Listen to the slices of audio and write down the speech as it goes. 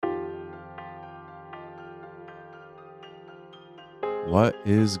What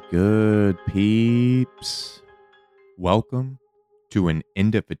is good, peeps? Welcome to an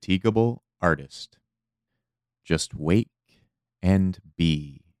indefatigable artist. Just wake and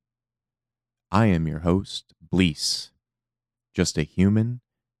be. I am your host, Blease, just a human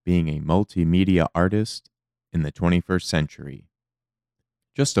being a multimedia artist in the 21st century.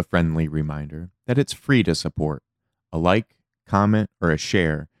 Just a friendly reminder that it's free to support. A like, comment, or a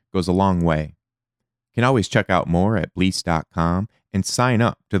share goes a long way. You can always check out more at blease.com and sign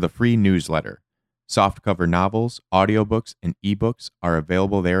up to the free newsletter. Softcover novels, audiobooks, and ebooks are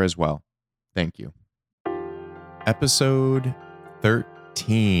available there as well. Thank you. Episode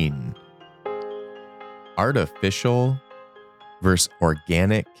 13. Artificial versus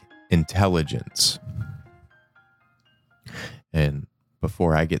organic intelligence. And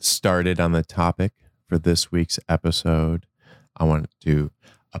before I get started on the topic for this week's episode, I want to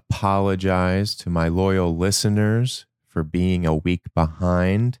apologize to my loyal listeners for being a week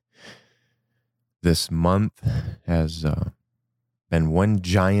behind. This month has been one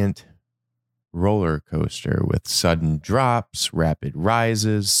giant roller coaster with sudden drops, rapid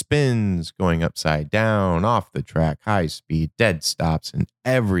rises, spins, going upside down, off the track, high speed, dead stops, and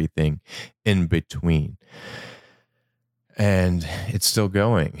everything in between. And it's still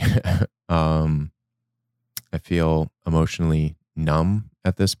going. I feel emotionally numb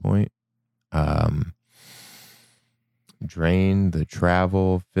at this point. Drained, the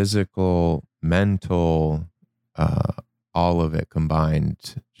travel, physical, mental, all of it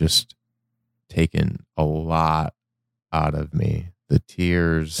combined, just taken a lot out of me. The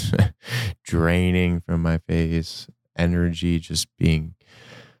tears draining from my face, energy just being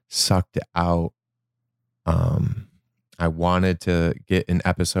sucked out. I wanted to get an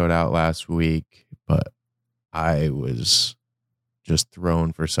episode out last week, but I was just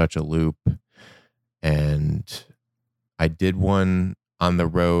thrown for such a loop. And I did one on the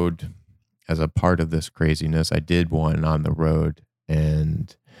road as a part of this craziness. I did one on the road,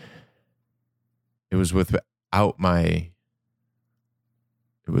 and it was without my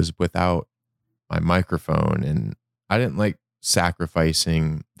microphone, and I didn't like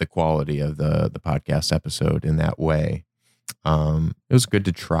sacrificing the quality of the podcast episode in that way. It was good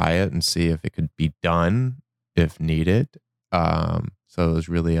to try it and see if it could be done if needed. So it was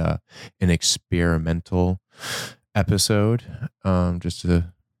really an experimental episode, just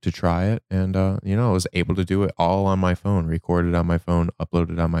to try it. And, I was able to do it all on my phone, recorded on my phone,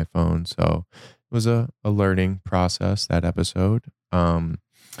 uploaded on my phone. So it was a learning process, that episode.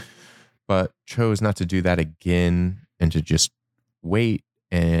 But chose not to do that again and to just wait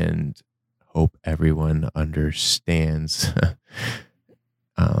and hope everyone understands,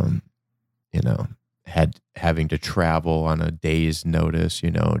 having to travel on a day's notice,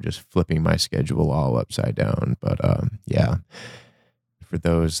 just flipping my schedule all upside down. But for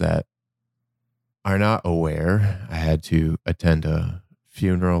those that are not aware, I had to attend a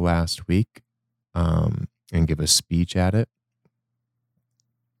funeral last week and give a speech at it.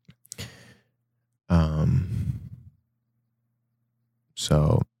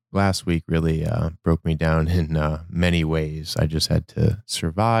 So last week really broke me down in many ways. I just had to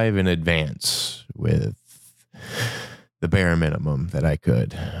survive and advance with the bare minimum that I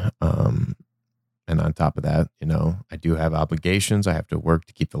could. And on top of that, I do have obligations. I have to work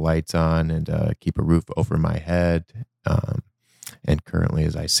to keep the lights on and keep a roof over my head. And currently,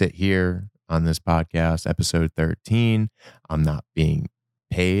 as I sit here on this podcast, episode 13, I'm not being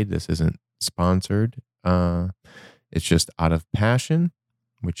paid. This isn't sponsored. It's just out of passion,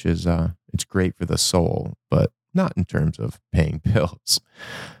 which is it's great for the soul, but not in terms of paying bills,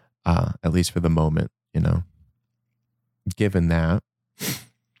 at least for the moment. Given that,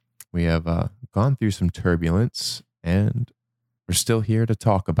 we have gone through some turbulence, and we're still here to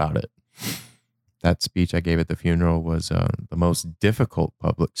talk about it. That speech I gave at the funeral was the most difficult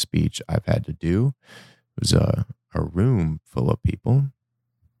public speech I've had to do. It was a room full of people.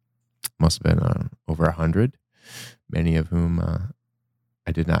 Must have been over 100, many of whom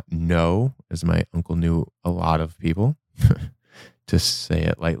I did not know, as my uncle knew a lot of people, to say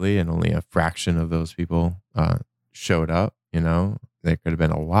it lightly, and only a fraction of those people showed up. There could have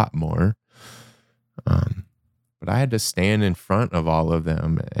been a lot more. But I had to stand in front of all of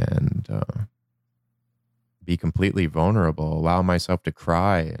them and be completely vulnerable, allow myself to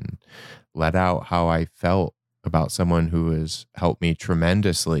cry and let out how I felt about someone who has helped me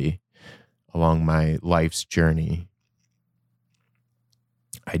tremendously along my life's journey.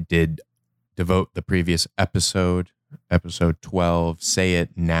 I did devote the previous episode 12, Say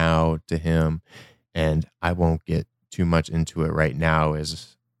It Now, to him, and I won't get too much into it right now,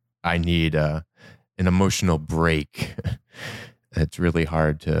 as I need an emotional break it's really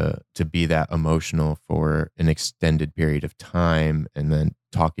hard to be that emotional for an extended period of time, and then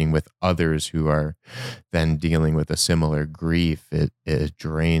talking with others who are then dealing with a similar grief. It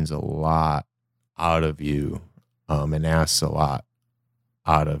drains a lot out of you, and asks a lot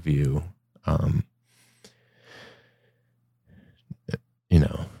out of you. Um, you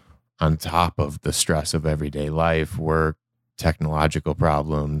know, on top of the stress of everyday life, work, technological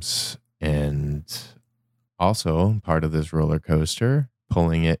problems, and also part of this roller coaster,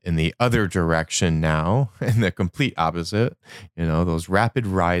 pulling it in the other direction now, in the complete opposite, those rapid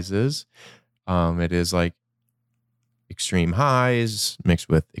rises. It is like extreme highs mixed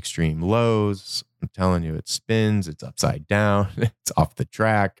with extreme lows. I'm telling you, it spins, it's upside down, it's off the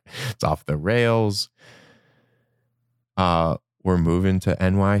track, it's off the rails. We're moving to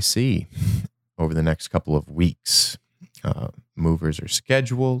NYC over the next couple of weeks. Movers are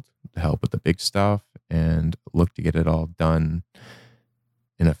scheduled to help with the big stuff and look to get it all done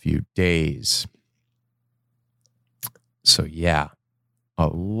in a few days. So yeah, a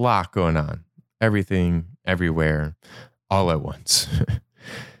lot going on. Everything, everywhere, all at once.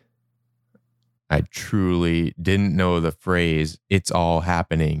 I truly didn't know the phrase "it's all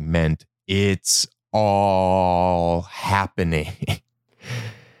happening" meant it's all happening.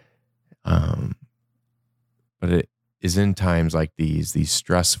 But it is in times like these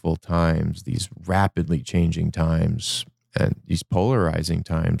stressful times, these rapidly changing times, and these polarizing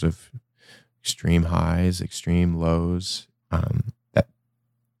times of extreme highs, extreme lows, that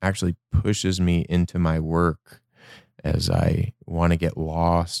actually pushes me into my work, as I want to get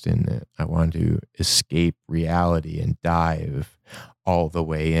lost in it. I want to escape reality and dive all the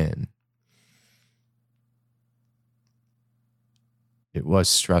way in. It was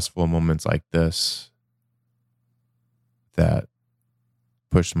stressful moments like this that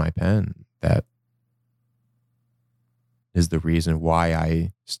pushed my pen. That is the reason why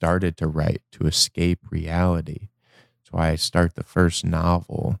I started to write, to escape reality. That's why I start the first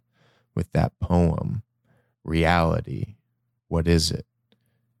novel with that poem, Reality. What is it?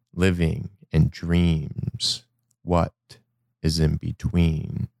 Living and dreams. What is in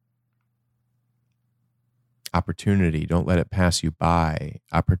between? Opportunity, don't let it pass you by.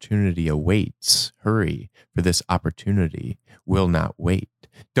 Opportunity awaits. Hurry, for this opportunity will not wait.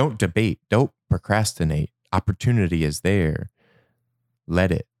 Don't debate. Don't procrastinate. Opportunity is there.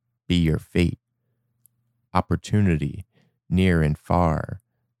 Let it be your fate. Opportunity, near and far.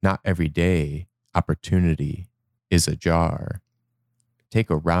 Not every day, opportunity is ajar. Take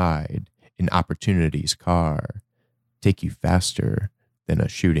a ride in opportunity's car. Take you faster than a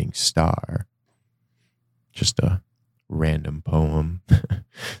shooting star. Just a random poem that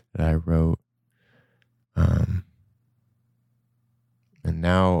I wrote. And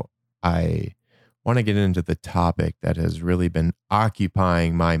now I want to get into the topic that has really been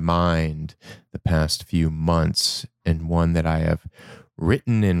occupying my mind the past few months, and one that I have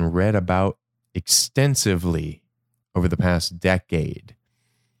written and read about extensively over the past decade.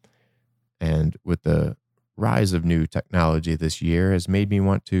 And with the rise of new technology this year has made me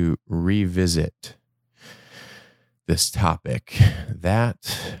want to revisit this topic,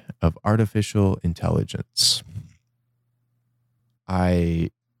 that of artificial intelligence.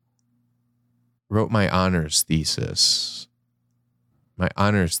 I wrote my honors thesis. My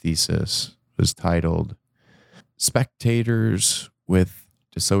honors thesis was titled Spectators with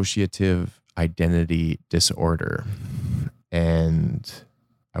Dissociative Identity Disorder. And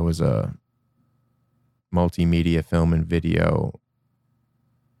I was a multimedia film and video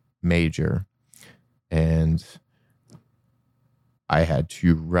major, and I had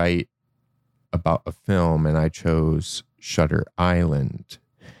to write about a film, and I chose Shutter Island,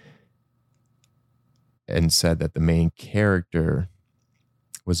 and said that the main character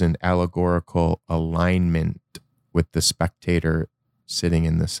was in allegorical alignment with the spectator sitting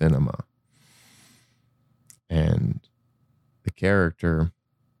in the cinema. And the character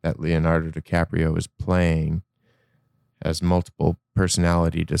that Leonardo DiCaprio is playing has multiple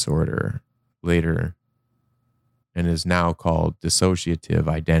personality disorder later, and is now called dissociative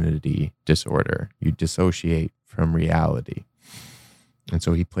identity disorder. You dissociate from reality. And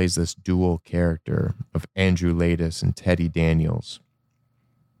so he plays this dual character of Andrew Laeddis and Teddy Daniels.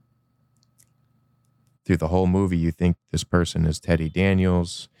 Through the whole movie, you think this person is Teddy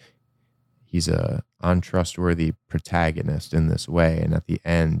Daniels. He's a untrustworthy protagonist in this way. And at the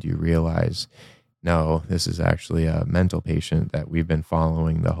end, you realize, no, this is actually a mental patient that we've been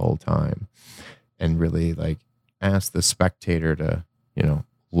following the whole time. And really ask the spectator to,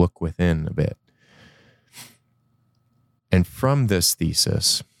 look within a bit. And from this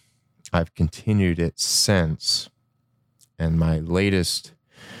thesis, I've continued it since. And my latest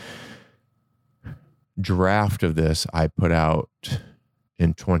draft of this I put out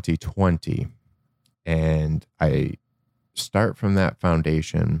in 2020. And I start from that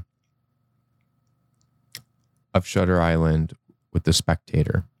foundation of Shutter Island with The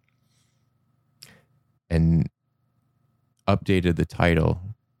Spectator and updated the title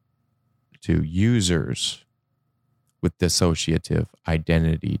to Users with Dissociative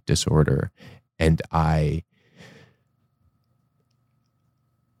Identity Disorder. And I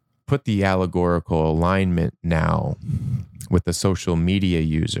put the allegorical alignment now with the social media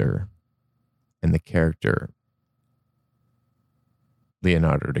user and the character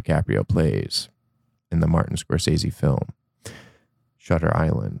Leonardo DiCaprio plays in the Martin Scorsese film, Shutter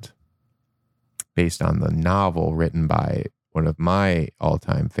Island, based on the novel written by one of my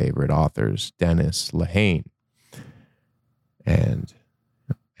all-time favorite authors, Dennis Lehane. And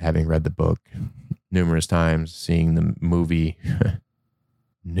having read the book numerous times, seeing the movie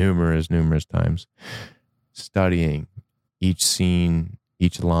numerous times, studying each scene,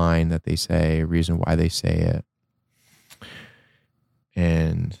 each line that they say, reason why they say it.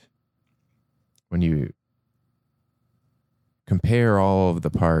 And when you compare all of the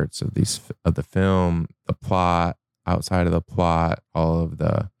parts of the film, the plot, outside of the plot, all of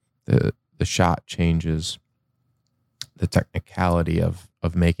the shot changes, the technicality of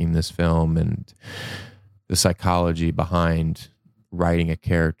making this film, and the psychology behind writing a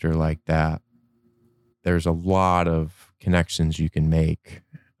character like that, there's a lot of connections you can make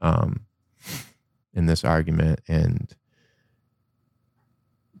in this argument. And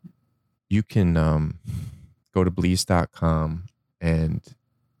you can go to Bleast.com and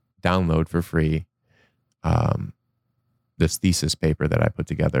download for free this thesis paper that I put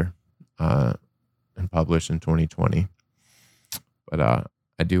together and published in 2020. But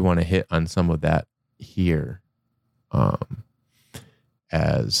I do want to hit on some of that here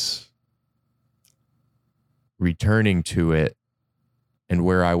as returning to it and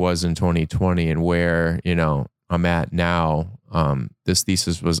where I was in 2020 and where, I'm at now. This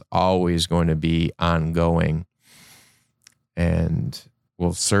thesis was always going to be ongoing and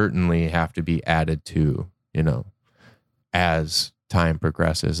will certainly have to be added to, as time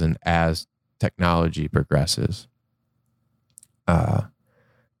progresses and as technology progresses. But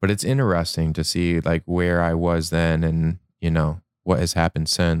it's interesting to see like where I was then and, what has happened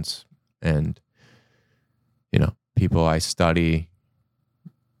since. And, people I study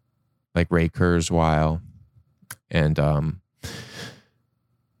like Ray Kurzweil and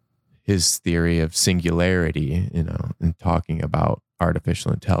his theory of singularity, and talking about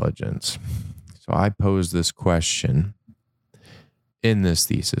artificial intelligence. So I posed this question in this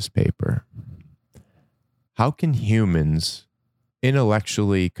thesis paper. How can humans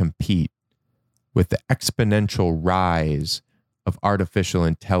intellectually compete with the exponential rise of artificial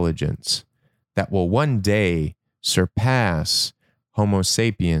intelligence that will one day surpass Homo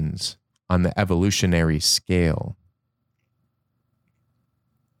sapiens on the evolutionary scale?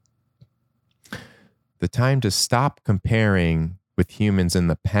 The time to stop comparing with humans in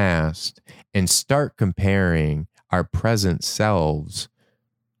the past and start comparing our present selves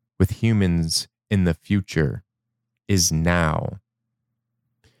with humans in the future is now.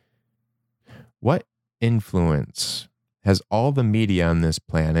 What influence has all the media on this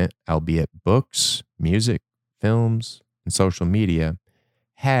planet, albeit books, music, films, and social media,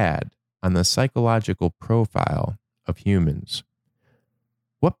 had on the psychological profile of humans?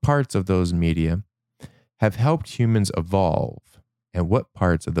 What parts of those media have helped humans evolve, and what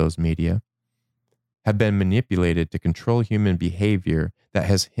parts of those media have been manipulated to control human behavior that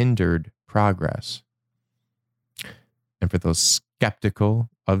has hindered progress? And for those skeptical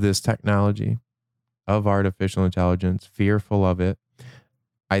of this technology, of artificial intelligence, fearful of it,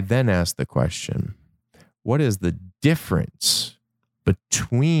 I then ask the question, what is the difference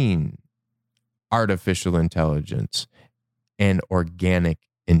between artificial intelligence and organic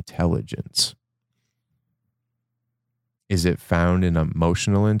intelligence? Is it found in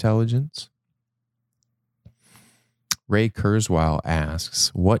emotional intelligence? Ray Kurzweil asks,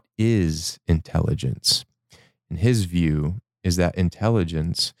 what is intelligence? And his view is that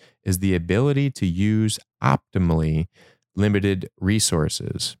intelligence is the ability to use optimally limited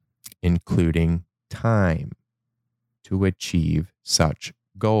resources, including time, to achieve such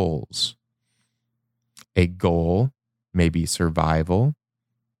goals. A goal may be survival,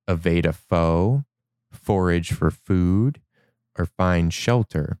 evade a foe, forage for food, or find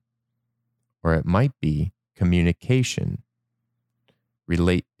shelter. Or it might be communication,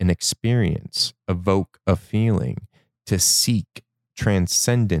 relate an experience, evoke a feeling, to seek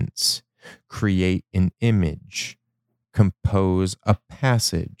transcendence, create an image, compose a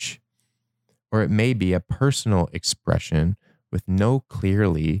passage, or it may be a personal expression with no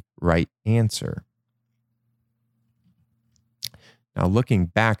clearly right answer. Now, looking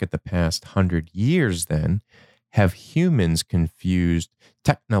back at the past 100 years, then, have humans confused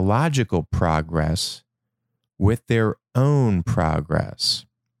technological progress with their own progress?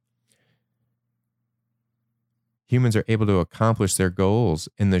 Humans are able to accomplish their goals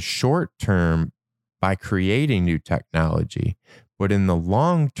in the short term by creating new technology, but in the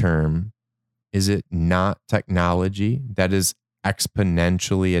long term, is it not technology that is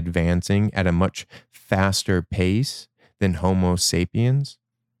exponentially advancing at a much faster pace than Homo sapiens?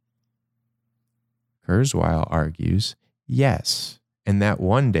 Kurzweil argues, yes, and that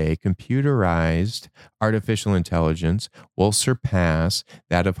one day computerized artificial intelligence will surpass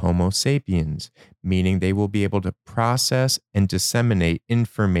that of Homo sapiens, meaning they will be able to process and disseminate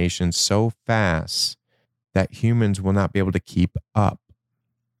information so fast that humans will not be able to keep up.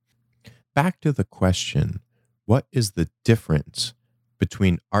 Back to the question, what is the difference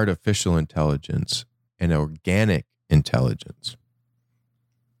between artificial intelligence and organic intelligence?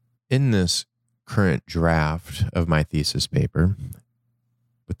 In this current draft of my thesis paper,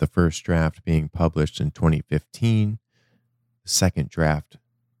 with the first draft being published in 2015, the second draft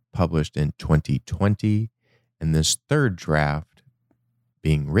published in 2020, and this third draft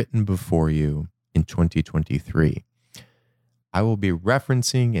being written before you in 2023. I will be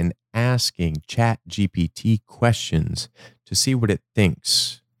referencing and asking ChatGPT questions to see what it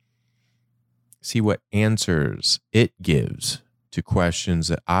thinks, see what answers it gives to questions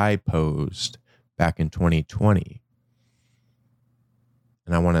that I posed back in 2020.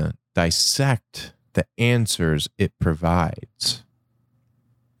 And I want to dissect the answers it provides.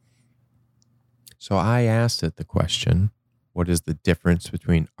 So I asked it the question, what is the difference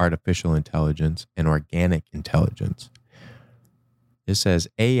between artificial intelligence and organic intelligence? It says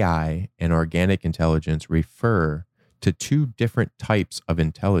AI and organic intelligence refer to two different types of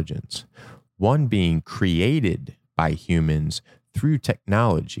intelligence, one being created by humans through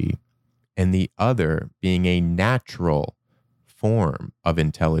technology, and the other being a natural form of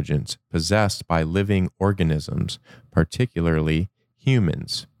intelligence possessed by living organisms, particularly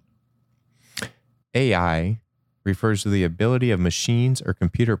humans. AI refers to the ability of machines or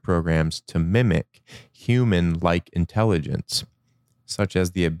computer programs to mimic human-like intelligence, such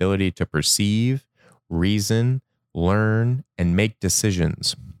as the ability to perceive, reason, learn, and make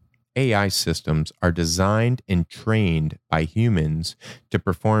decisions. AI systems are designed and trained by humans to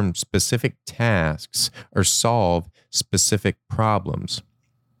perform specific tasks or solve specific problems.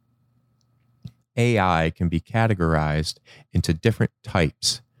 AI can be categorized into different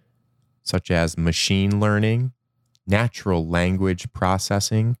types, such as machine learning, natural language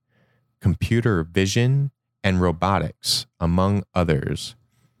processing, computer vision, and robotics, among others.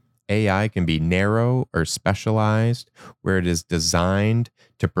 AI can be narrow or specialized, where it is designed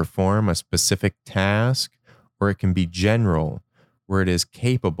to perform a specific task, or it can be general, where it is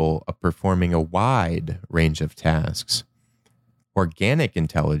capable of performing a wide range of tasks. Organic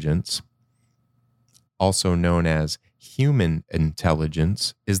intelligence, also known as human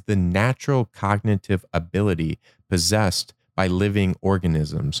intelligence, is the natural cognitive ability possessed by living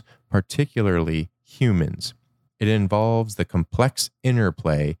organisms, particularly humans. It involves the complex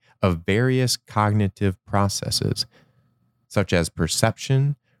interplay of various cognitive processes, such as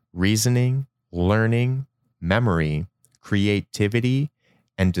perception, reasoning, learning, memory, creativity,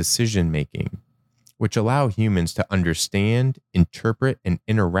 and decision-making, which allow humans to understand, interpret, and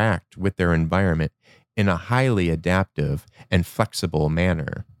interact with their environment in a highly adaptive and flexible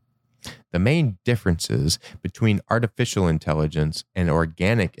manner. The main differences between artificial intelligence and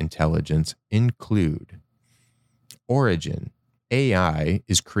organic intelligence include origin. AI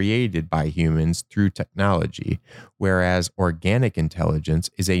is created by humans through technology, whereas organic intelligence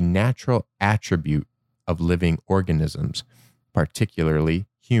is a natural attribute of living organisms, particularly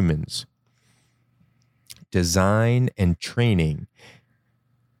humans. Design and training.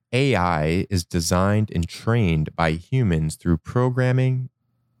 AI is designed and trained by humans through programming,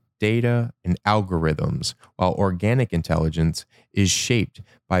 data, and algorithms, while organic intelligence is shaped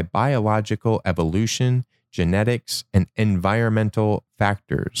by biological evolution, genetics, and environmental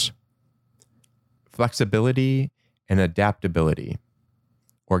factors. Flexibility and adaptability.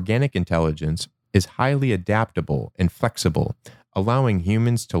 Organic intelligence is highly adaptable and flexible, allowing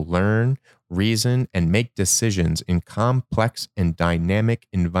humans to learn, reason, and make decisions in complex and dynamic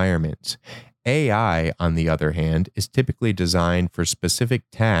environments. AI, on the other hand, is typically designed for specific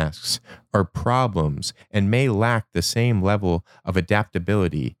tasks or problems and may lack the same level of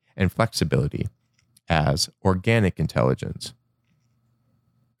adaptability and flexibility. as organic intelligence.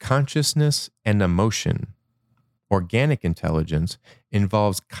 Consciousness and emotion. Organic intelligence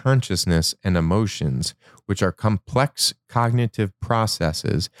involves consciousness and emotions, which are complex cognitive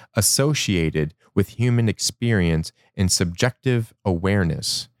processes associated with human experience and subjective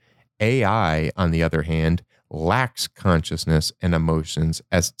awareness. AI, on the other hand, lacks consciousness and emotions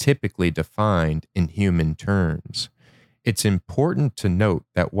as typically defined in human terms. It's important to note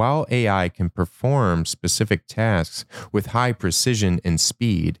that while AI can perform specific tasks with high precision and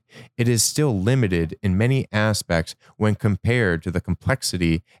speed, it is still limited in many aspects when compared to the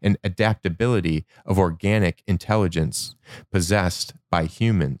complexity and adaptability of organic intelligence possessed by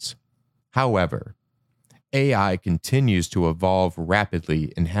humans. However, AI continues to evolve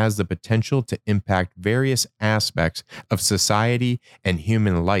rapidly and has the potential to impact various aspects of society and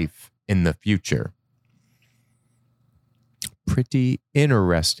human life in the future. Pretty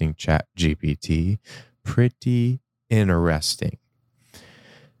interesting, ChatGPT. Pretty interesting.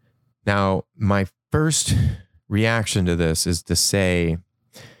 Now, my first reaction to this is to say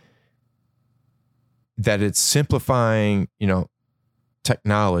that it's simplifying,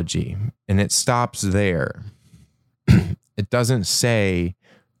 technology, and it stops there. It doesn't say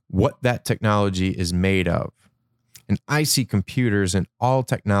what that technology is made of. And I see computers and all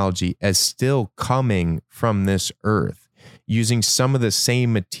technology as still coming from this earth, using some of the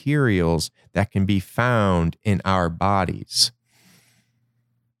same materials that can be found in our bodies,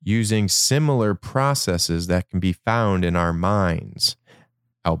 using similar processes that can be found in our minds,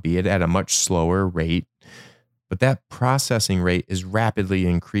 albeit at a much slower rate, but that processing rate is rapidly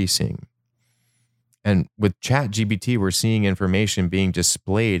increasing. And with ChatGPT, we're seeing information being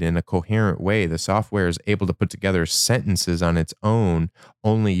displayed in a coherent way. The software is able to put together sentences on its own,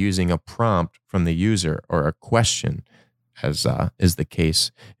 only using a prompt from the user or a question, as is the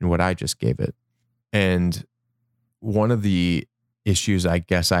case in what I just gave it. And one of the issues I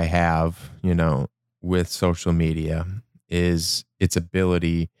guess I have, with social media is its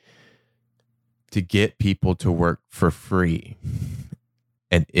ability to get people to work for free.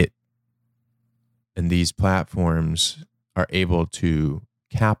 And these platforms are able to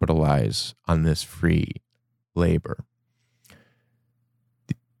capitalize on this free labor.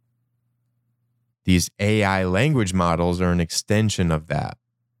 These AI language models are an extension of that.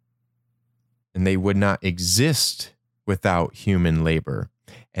 And they would not exist without human labor.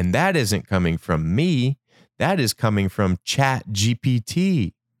 And that isn't coming from me. That is coming from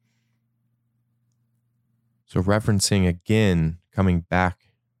ChatGPT. So referencing again, coming back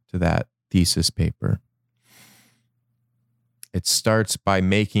to that thesis paper, it starts by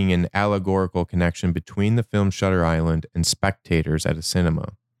making an allegorical connection between the film Shutter Island and spectators at a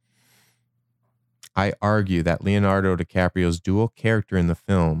cinema. I argue that Leonardo DiCaprio's dual character in the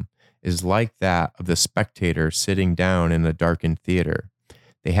film is like that of the spectator sitting down in a darkened theater.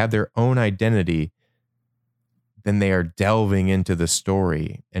 They have their own identity, then they are delving into the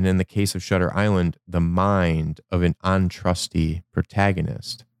story, and in the case of Shutter Island, the mind of an untrusty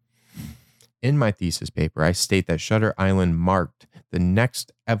protagonist. In my thesis paper, I state that Shutter Island marked the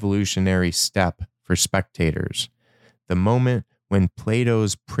next evolutionary step for spectators, the moment when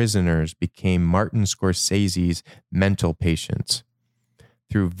Plato's prisoners became Martin Scorsese's mental patients.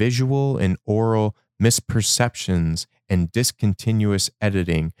 Through visual and oral misperceptions and discontinuous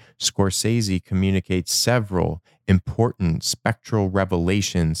editing, Scorsese communicates several important spectral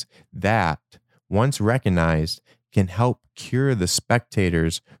revelations that, once recognized, can help cure the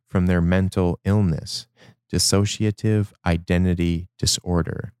spectators from their mental illness, dissociative identity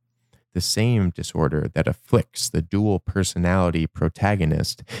disorder, the same disorder that afflicts the dual personality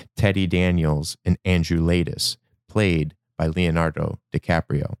protagonist Teddy Daniels and Andrew Laeddis, played by Leonardo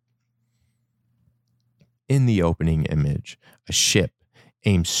DiCaprio. In the opening image, a ship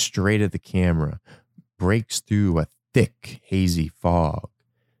aimed straight at the camera breaks through a thick, hazy fog.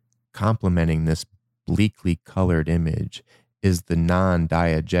 Complementing this bleakly colored image is the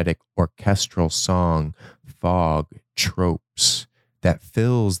non-diegetic orchestral song Fog Tropes that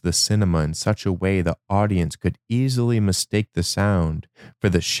fills the cinema in such a way the audience could easily mistake the sound for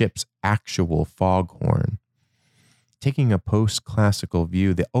the ship's actual foghorn. Taking a post-classical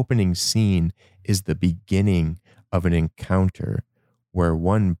view, the opening scene is the beginning of an encounter where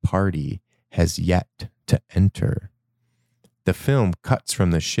one party has yet to enter. The film cuts from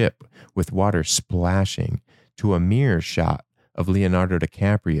the ship with water splashing to a mirror shot of Leonardo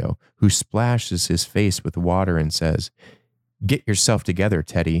DiCaprio, who splashes his face with water and says, "Get yourself together,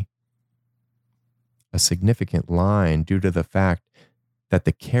 Teddy." A significant line due to the fact that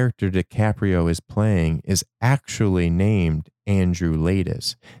the character DiCaprio is playing is actually named Andrew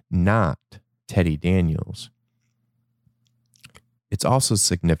Laeddis, not Teddy Daniels. It's also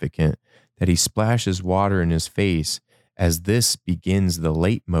significant that he splashes water in his face as this begins the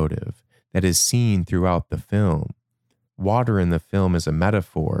leitmotif that is seen throughout the film. Water in the film is a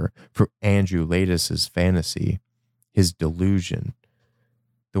metaphor for Andrew Laetus's fantasy, his delusion,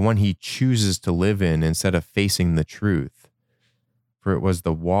 the one he chooses to live in instead of facing the truth. For it was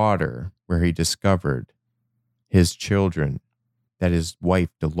the water where he discovered his children, that his wife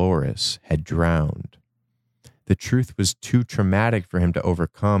Dolores had drowned. The truth was too traumatic for him to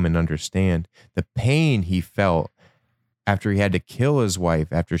overcome and understand. The pain he felt after he had to kill his wife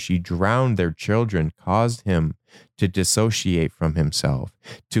after she drowned their children caused him to dissociate from himself,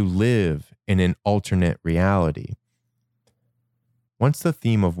 to live in an alternate reality. Once the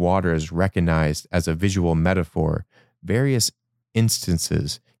theme of water is recognized as a visual metaphor, various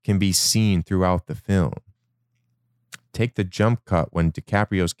instances can be seen throughout the film. Take the jump cut when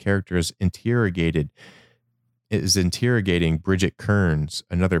DiCaprio's character is interrogating Bridget Kearns,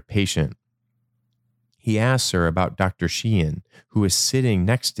 another patient. He asks her about Dr. Sheehan, who is sitting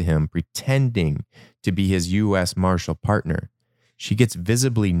next to him pretending to be his U.S. Marshal partner. She gets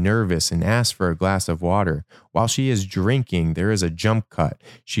visibly nervous and asks for a glass of water. While she is drinking, there is a jump cut.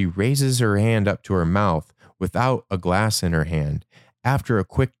 She raises her hand up to her mouth without a glass in her hand. After a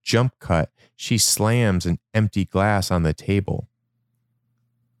quick jump cut, she slams an empty glass on the table.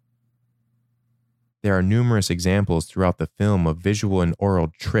 There are numerous examples throughout the film of visual and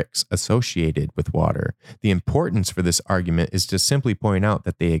oral tricks associated with water. The importance for this argument is to simply point out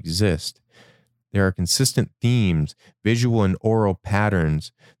that they exist. There are consistent themes, visual and oral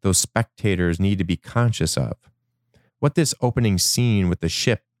patterns those spectators need to be conscious of. What this opening scene with the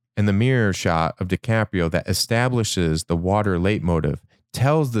ship and the mirror shot of DiCaprio that establishes the water leitmotif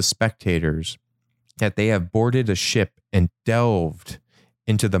tells the spectators that they have boarded a ship and delved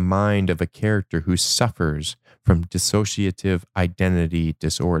into the mind of a character who suffers from dissociative identity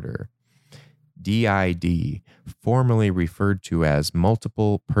disorder. DID, formerly referred to as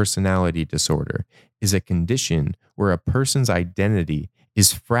multiple personality disorder, is a condition where a person's identity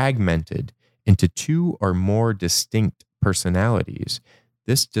is fragmented into two or more distinct personalities.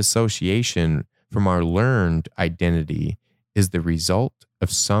 This dissociation from our learned identity is the result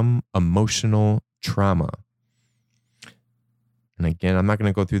of some emotional trauma. And again, I'm not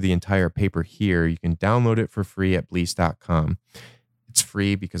going to go through the entire paper here. You can download it for free at blease.com. It's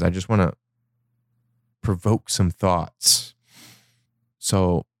free because I just want to provoke some thoughts.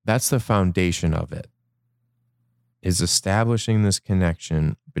 So that's the foundation of it, is establishing this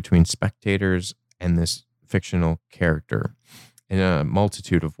connection between spectators and this fictional character in a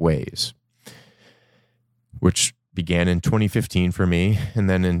multitude of ways, which began in 2015 for me. And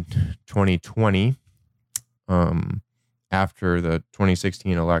then in 2020, after the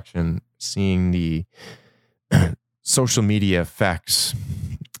 2016 election, seeing the social media effects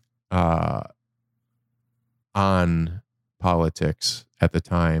on politics at the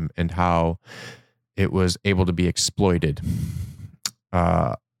time and how it was able to be exploited,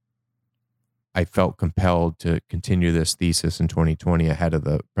 I felt compelled to continue this thesis in 2020 ahead of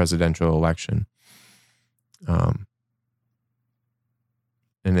the presidential election. And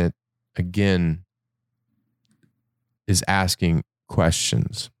it, again, is asking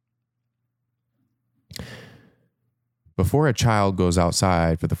questions. Before a child goes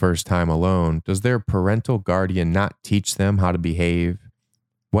outside for the first time alone, does their parental guardian not teach them how to behave,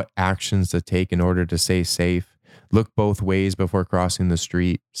 what actions to take in order to stay safe, look both ways before crossing the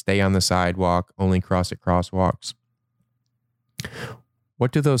street, stay on the sidewalk, only cross at crosswalks?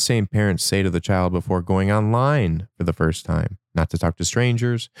 What do those same parents say to the child before going online for the first time? Not to talk to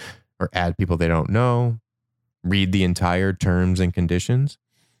strangers or add people they don't know, read the entire terms and conditions,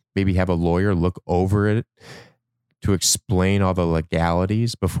 maybe have a lawyer look over it to explain all the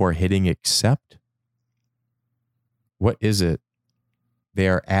legalities before hitting accept? What is it they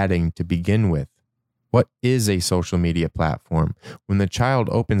are adding to begin with? What is a social media platform? When the child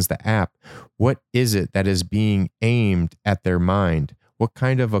opens the app, what is it that is being aimed at their mind? What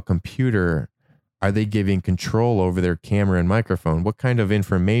kind of a computer are they giving control over their camera and microphone? What kind of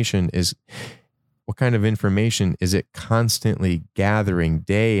information is it constantly gathering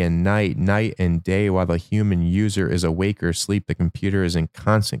day and night, night and day, while the human user is awake or asleep? The computer is in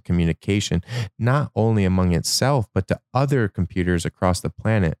constant communication, not only among itself, but to other computers across the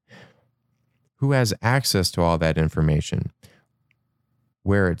planet. Who has access to all that information?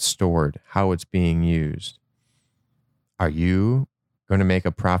 Where it's stored, how it's being used? Are you going to make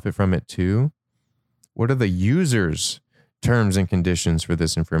a profit from it too? What are the users' terms and conditions for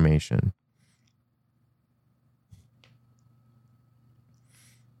this information?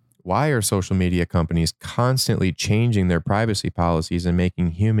 Why are social media companies constantly changing their privacy policies and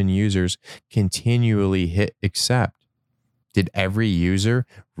making human users continually hit accept? Did every user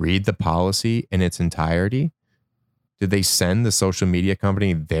read the policy in its entirety? Did they send the social media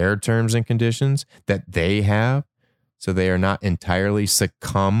company their terms and conditions that they have so they are not entirely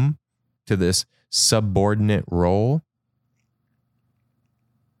succumb to this subordinate role?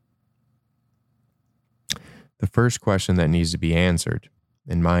 The first question that needs to be answered,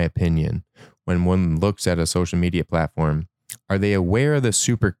 in my opinion, when one looks at a social media platform, are they aware of the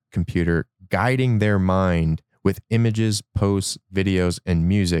supercomputer guiding their mind with images, posts, videos, and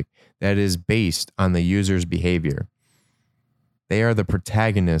music that is based on the user's behavior? They are the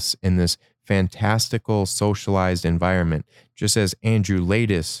protagonists in this fantastical socialized environment, just as Andrew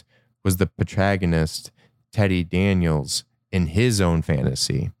Ladis was the protagonist, Teddy Daniels, in his own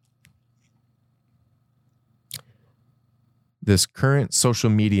fantasy. This current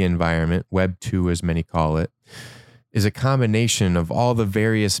social media environment, Web 2 as many call it, is a combination of all the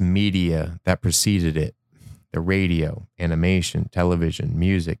various media that preceded it: the radio, animation, television,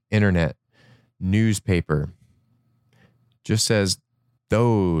 music, internet, newspaper. Just as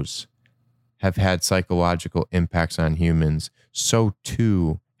those have had psychological impacts on humans, so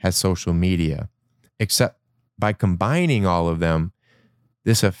too has social media. Except by combining all of them,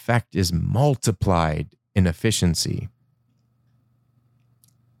 this effect is multiplied in efficiency.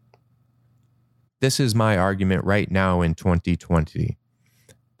 This is my argument right now in 2020,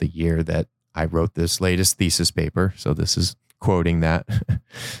 the year that I wrote this latest thesis paper. So this is quoting that.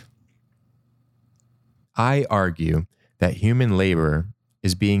 I argue that human labor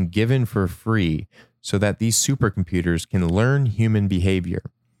is being given for free so that these supercomputers can learn human behavior.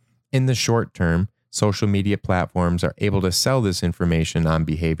 In the short term, social media platforms are able to sell this information on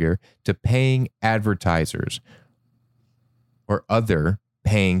behavior to paying advertisers or other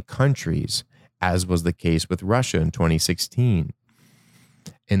paying countries, as was the case with Russia in 2016.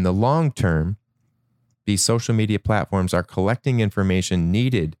 In the long term, these social media platforms are collecting information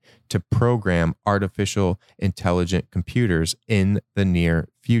needed to program artificial intelligent computers in the near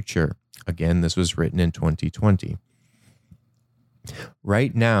future. Again, this was written in 2020.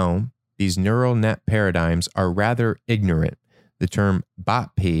 Right now, these neural net paradigms are rather ignorant. The term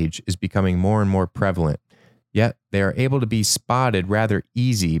bot page is becoming more and more prevalent, yet they are able to be spotted rather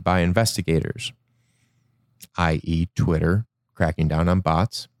easy by investigators, i.e. Twitter cracking down on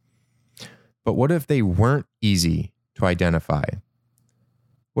bots. But what if they weren't easy to identify?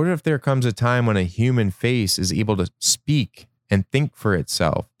 What if there comes a time when a human face is able to speak and think for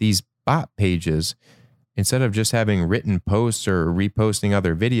itself? These bot pages, instead of just having written posts or reposting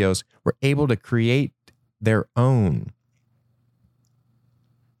other videos, were able to create their own.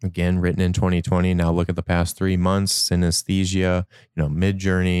 Again, written in 2020. Now look at the past 3 months: Synesthesia,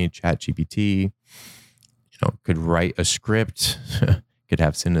 Midjourney, ChatGPT. Could write a script, could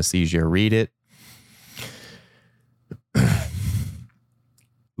have Synesthesia read it.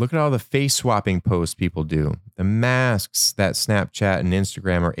 Look at all the face swapping posts people do, the masks that Snapchat and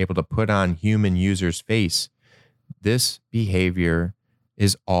Instagram are able to put on human users' face. This behavior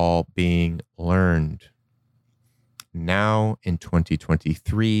is all being learned. Now in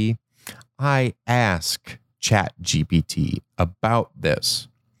 2023, I ask ChatGPT about this.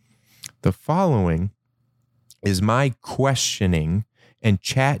 The following is my questioning and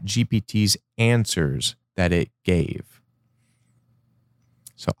ChatGPT's answers that it gave.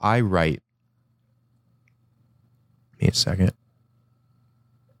 So I write, give me a second.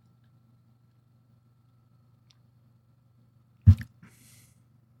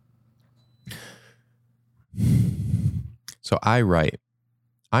 So I write,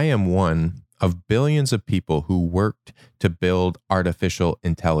 I am one of billions of people who worked to build artificial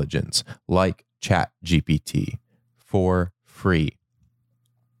intelligence like ChatGPT for free.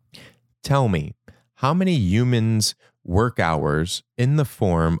 Tell me, how many humans' work hours in the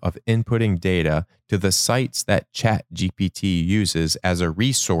form of inputting data to the sites that ChatGPT uses as a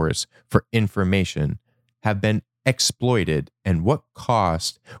resource for information have been exploited, and what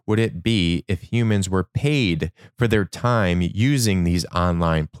cost would it be if humans were paid for their time using these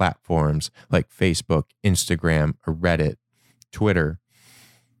online platforms like Facebook, Instagram, or Reddit, Twitter?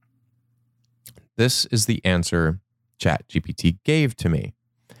 This is the answer ChatGPT gave to me.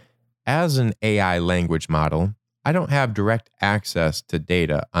 As an AI language model, I don't have direct access to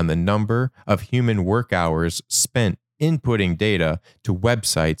data on the number of human work hours spent inputting data to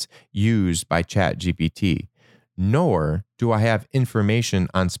websites used by ChatGPT, nor do I have information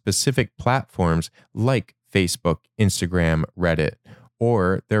on specific platforms like Facebook, Instagram, Reddit,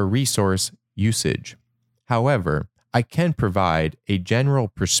 or their resource usage. However, I can provide a general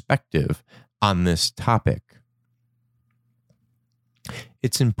perspective on this topic.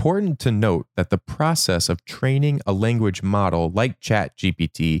 It's important to note that the process of training a language model like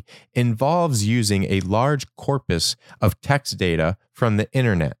ChatGPT involves using a large corpus of text data from the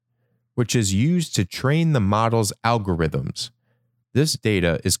internet, which is used to train the model's algorithms. This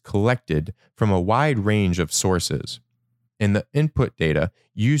data is collected from a wide range of sources, and the input data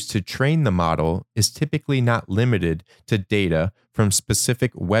used to train the model is typically not limited to data from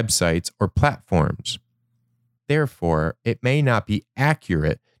specific websites or platforms. Therefore, it may not be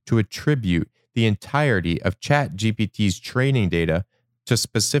accurate to attribute the entirety of ChatGPT's training data to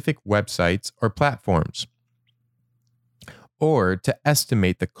specific websites or platforms, or to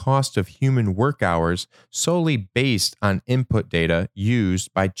estimate the cost of human work hours solely based on input data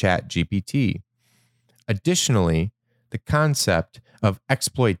used by ChatGPT. Additionally, the concept of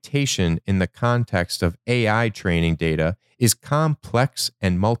exploitation in the context of AI training data is complex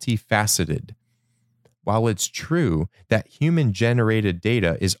and multifaceted. While it's true that human-generated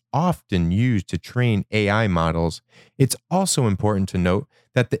data is often used to train AI models, it's also important to note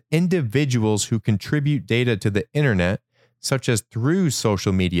that the individuals who contribute data to the internet, such as through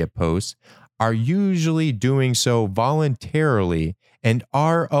social media posts, are usually doing so voluntarily and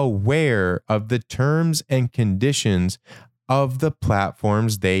are aware of the terms and conditions of the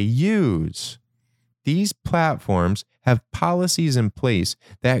platforms they use. These platforms have policies in place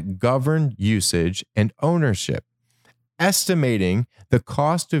that govern usage and ownership. Estimating the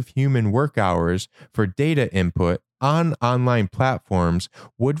cost of human work hours for data input on online platforms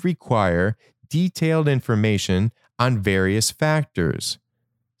would require detailed information on various factors,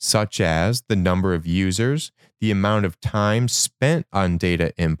 such as the number of users, the amount of time spent on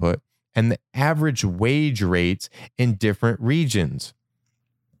data input, and the average wage rates in different regions.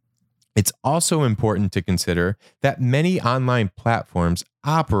 It's also important to consider that many online platforms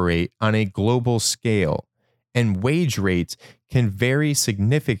operate on a global scale, and wage rates can vary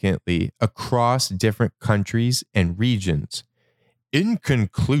significantly across different countries and regions. In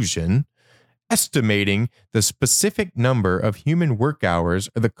conclusion, estimating the specific number of human work hours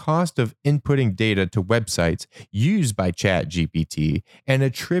or the cost of inputting data to websites used by ChatGPT and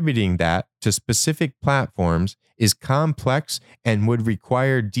attributing that to specific platforms is complex and would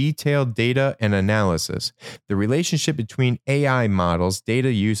require detailed data and analysis. The relationship between AI models,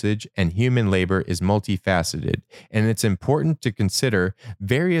 data usage, and human labor is multifaceted, and it's important to consider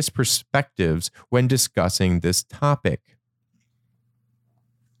various perspectives when discussing this topic.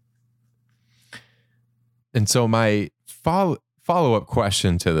 And so my follow-up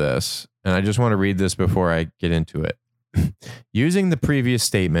question to this, and I just want to read this before I get into it. Using the previous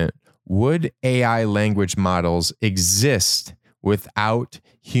statement, would AI language models exist without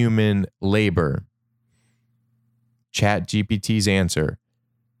human labor? ChatGPT's answer: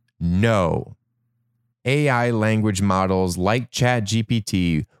 no. AI language models like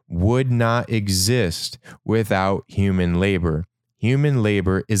ChatGPT would not exist without human labor. Human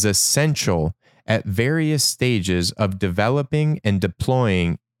labor is essential at various stages of developing and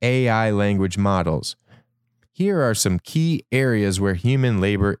deploying AI language models. Here are some key areas where human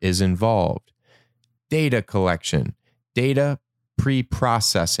labor is involved: data collection, data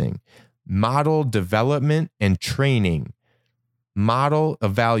pre-processing, model development and training, model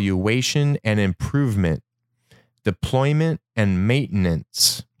evaluation and improvement, deployment and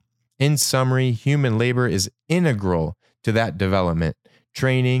maintenance. In summary, human labor is integral to that development,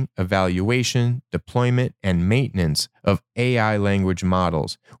 training, evaluation, deployment, and maintenance of AI language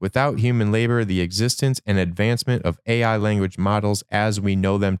models. Without human labor, the existence and advancement of AI language models as we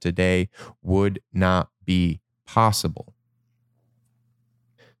know them today would not be possible.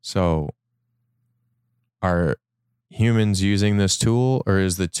 So, are humans using this tool, or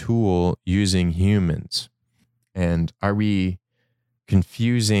is the tool using humans? And are we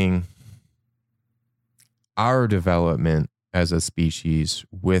confusing our development as a species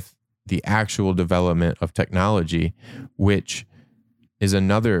with the actual development of technology, which is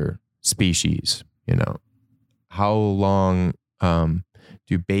another species? You know, how long do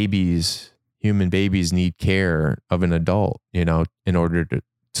human babies need care of an adult, in order to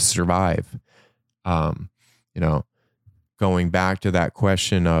survive? Going back to that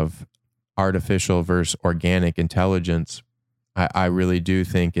question of artificial versus organic intelligence, I really do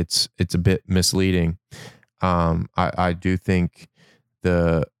think it's a bit misleading. I do think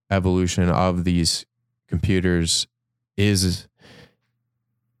the evolution of these computers is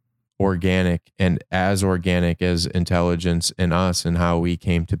organic, and as organic as intelligence in us and how we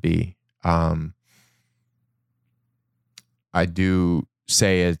came to be. I do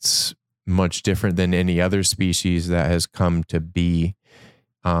say it's much different than any other species that has come to be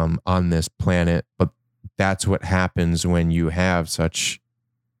on this planet. But that's what happens when you have such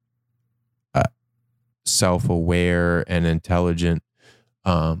self-aware and intelligent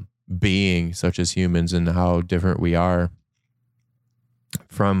being such as humans, and how different we are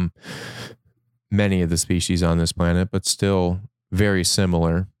from many of the species on this planet, but still very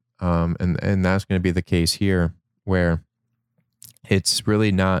similar. And that's going to be the case here, where it's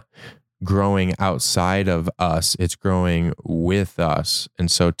really not growing outside of us, it's growing with us. And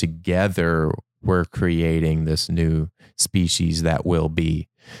so together we're creating this new species that will be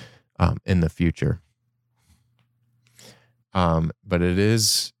in the future. But it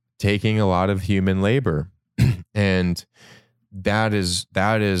is taking a lot of human labor. And that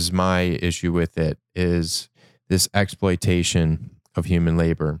is my issue with it, is this exploitation of human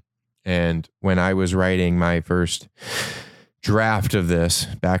labor. And when I was writing my first draft of this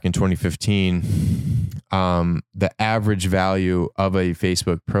back in 2015, the average value of a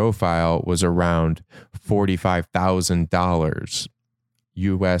Facebook profile was around $45,000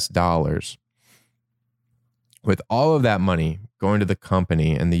 US dollars. With all of that money going to the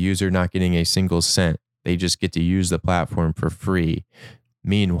company and the user not getting a single cent, they just get to use the platform for free.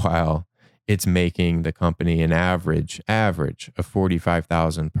 Meanwhile, it's making the company an average of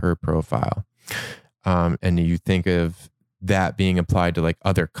 $45,000 per profile. And you think of that being applied to like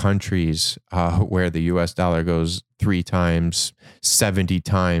other countries where the US dollar goes 3 times, 70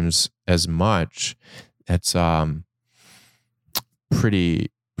 times as much. That's pretty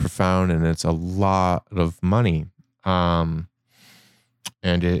profound, and it's a lot of money. And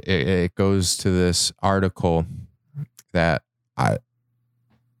it goes to this article that I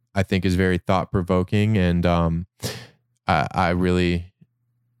think is very thought-provoking, and I really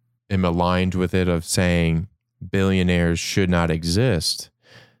am aligned with it, of saying billionaires should not exist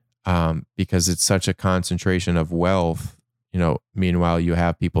because it's such a concentration of wealth. Meanwhile, you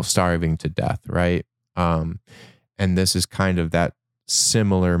have people starving to death, right? And this is kind of that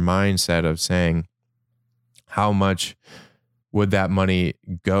similar mindset of saying, how much would that money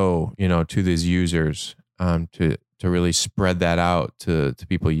go, to these users, to really spread that out to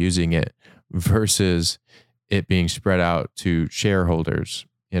people using it, versus it being spread out to shareholders,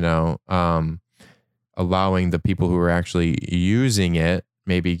 allowing the people who are actually using it,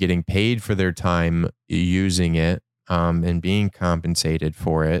 maybe getting paid for their time using it, and being compensated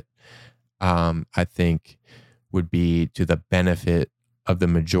for it, I think would be to the benefit of the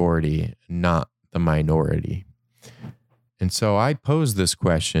majority, not the minority. And so I posed this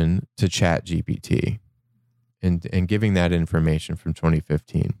question to ChatGPT, and giving that information from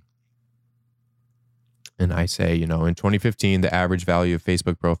 2015. And I say, in 2015, the average value of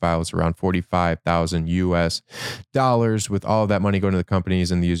Facebook profile was around $45,000 US dollars, with all of that money going to the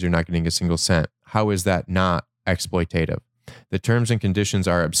companies and the user not getting a single cent. How is that not exploitative? The terms and conditions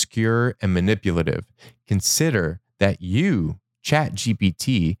are obscure and manipulative. Consider that you,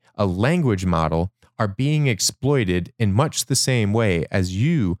 ChatGPT, a language model, are being exploited in much the same way as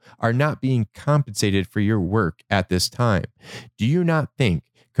you are not being compensated for your work at this time. Do you not think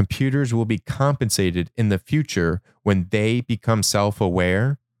computers will be compensated in the future when they become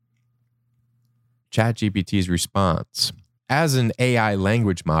self-aware? ChatGPT's response: as an AI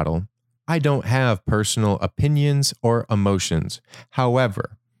language model, I don't have personal opinions or emotions.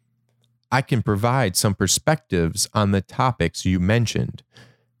 However, I can provide some perspectives on the topics you mentioned.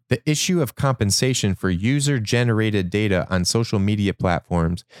 The issue of compensation for user-generated data on social media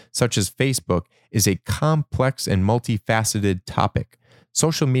platforms such as Facebook is a complex and multifaceted topic.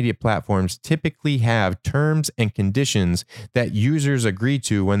 Social media platforms typically have terms and conditions that users agree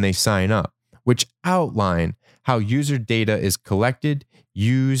to when they sign up, which outline how user data is collected,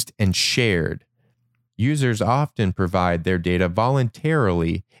 used, and shared. Users often provide their data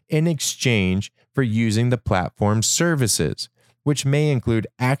voluntarily in exchange for using the platform's services, which may include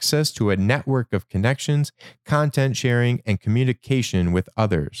access to a network of connections, content sharing, and communication with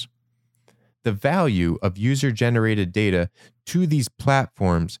others. The value of user-generated data to these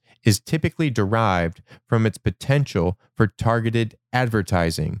platforms is typically derived from its potential for targeted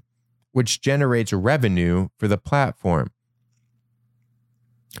advertising, which generates revenue for the platform.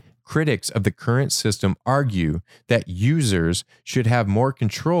 Critics of the current system argue that users should have more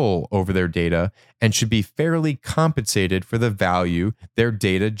control over their data and should be fairly compensated for the value their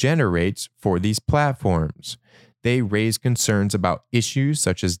data generates for these platforms. They raise concerns about issues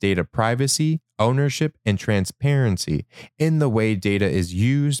such as data privacy, ownership, and transparency in the way data is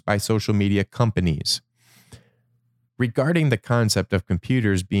used by social media companies. Regarding the concept of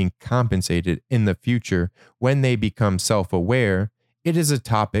computers being compensated in the future when they become self-aware, it is a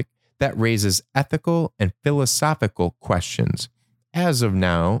topic that raises ethical and philosophical questions. As of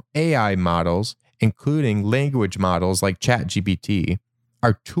now, AI models, including language models like ChatGPT,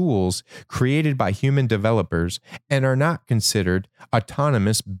 are tools created by human developers and are not considered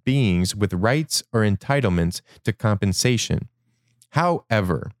autonomous beings with rights or entitlements to compensation.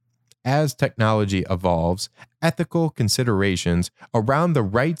 However, as technology evolves, ethical considerations around the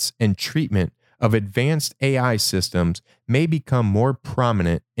rights and treatment of advanced AI systems may become more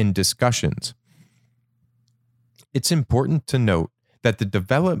prominent in discussions. It's important to note that the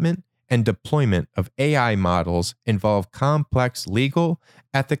development and deployment of AI models involve complex legal,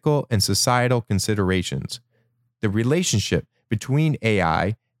 ethical, and societal considerations. The relationship between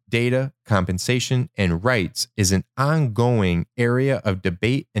AI, data, compensation, and rights is an ongoing area of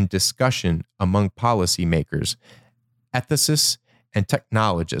debate and discussion among policymakers, ethicists, and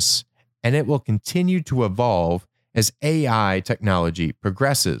technologists, and it will continue to evolve as AI technology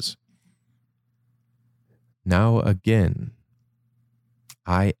progresses. Now again,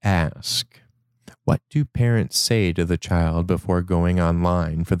 I ask, what do parents say to the child before going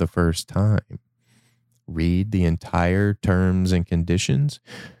online for the first time? Read the entire terms and conditions?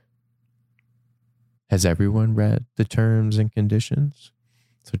 Has everyone read the terms and conditions?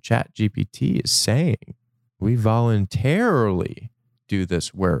 So ChatGPT is saying we voluntarily do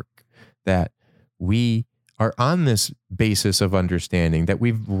this work, that we are on this basis of understanding, that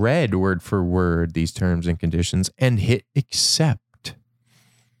we've read word for word these terms and conditions and hit accept.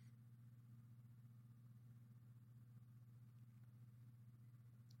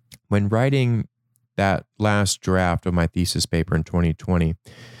 When writing that last draft of my thesis paper in 2020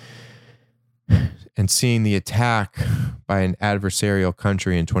 and seeing the attack by an adversarial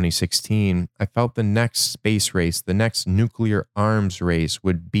country in 2016, I felt the next space race, the next nuclear arms race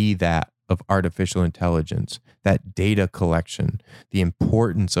would be that of artificial intelligence, that data collection, the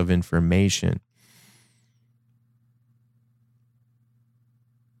importance of information.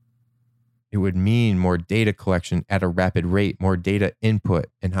 It would mean more data collection at a rapid rate, more data input,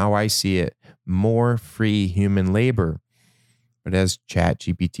 and how I see it, more free human labor. But as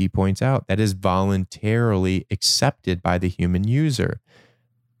ChatGPT points out, that is voluntarily accepted by the human user.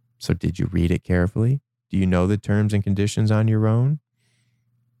 So did you read it carefully? Do you know the terms and conditions on your own?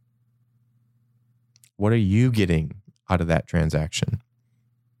 What are you getting out of that transaction?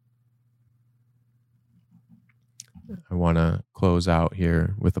 I want to close out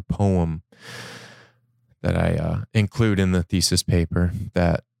here with a poem that I include in the thesis paper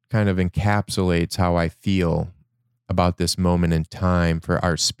that kind of encapsulates how I feel about this moment in time for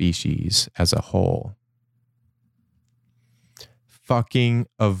our species as a whole. Fucking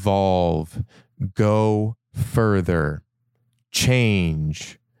evolve, go further,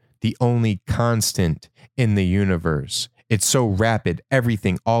 change, the only constant in the universe. It's so rapid,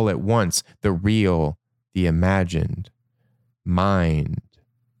 everything all at once, the real, the imagined. Mind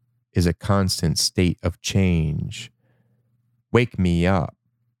is a constant state of change. Wake me up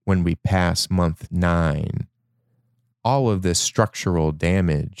when we pass month 9. All of this structural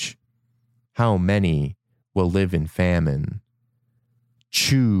damage. How many will live in famine?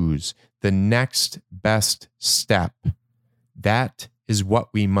 Choose the next best step. That is what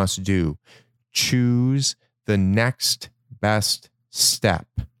we must do. Choose the next best step.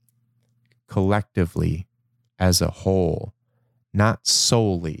 Collectively, as a whole, not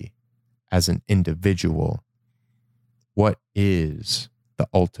solely as an individual. What is the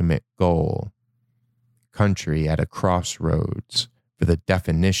ultimate goal? Country at a crossroads for the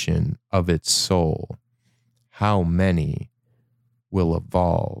definition of its soul. How many will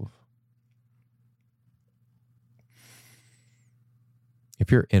evolve?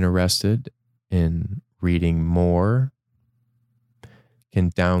 If you're interested in reading more, can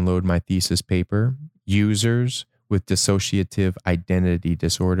download my thesis paper, Users with Dissociative Identity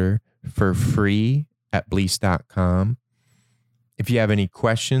Disorder, for free at Blease.com. If you have any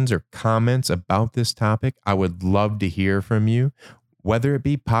questions or comments about this topic, I would love to hear from you, whether it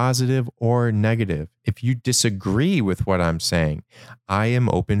be positive or negative. If you disagree with what I'm saying, I am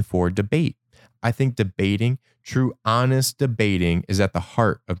open for debate. I think debating, true, honest debating, is at the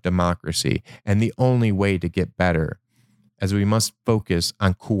heart of democracy and the only way to get better, as we must focus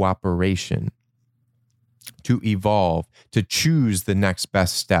on cooperation to evolve, to choose the next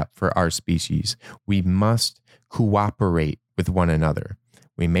best step for our species. We must cooperate with one another.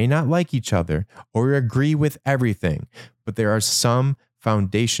 We may not like each other or agree with everything, but there are some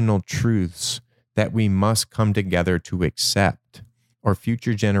foundational truths that we must come together to accept, or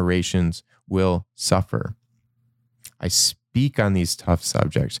future generations will suffer. I speak on these tough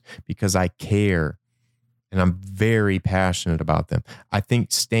subjects because I care and I'm very passionate about them. I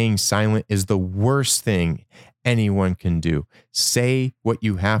think staying silent is the worst thing anyone can do. Say what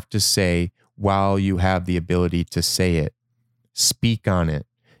you have to say while you have the ability to say it. Speak on it.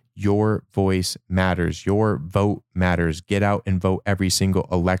 Your voice matters. Your vote matters. Get out and vote every single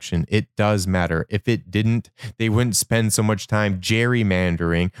election. It does matter. If it didn't, they wouldn't spend so much time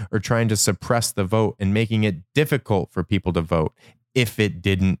gerrymandering or trying to suppress the vote and making it difficult for people to vote if it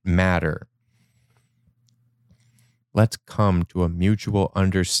didn't matter. Let's come to a mutual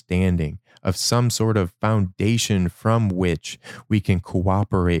understanding of some sort of foundation from which we can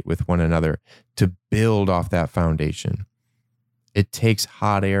cooperate with one another to build off that foundation. It takes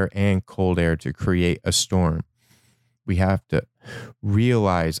hot air and cold air to create a storm. We have to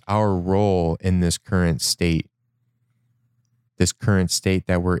realize our role in this current state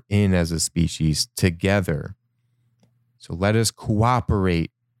that we're in as a species together. So let us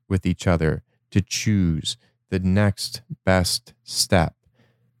cooperate with each other to choose the next best step,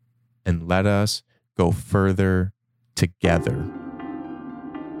 and let us go further together.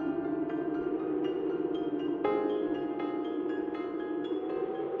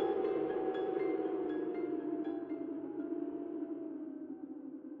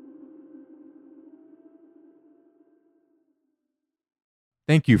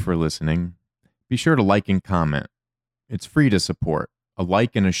 Thank you for listening. Be sure to like and comment. It's free to support. A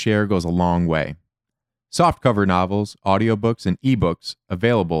like and a share goes a long way. Softcover novels, audiobooks, and ebooks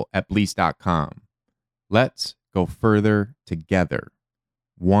available at Blease.com. Let's go further together,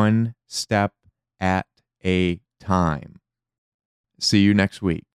 one step at a time. See you next week.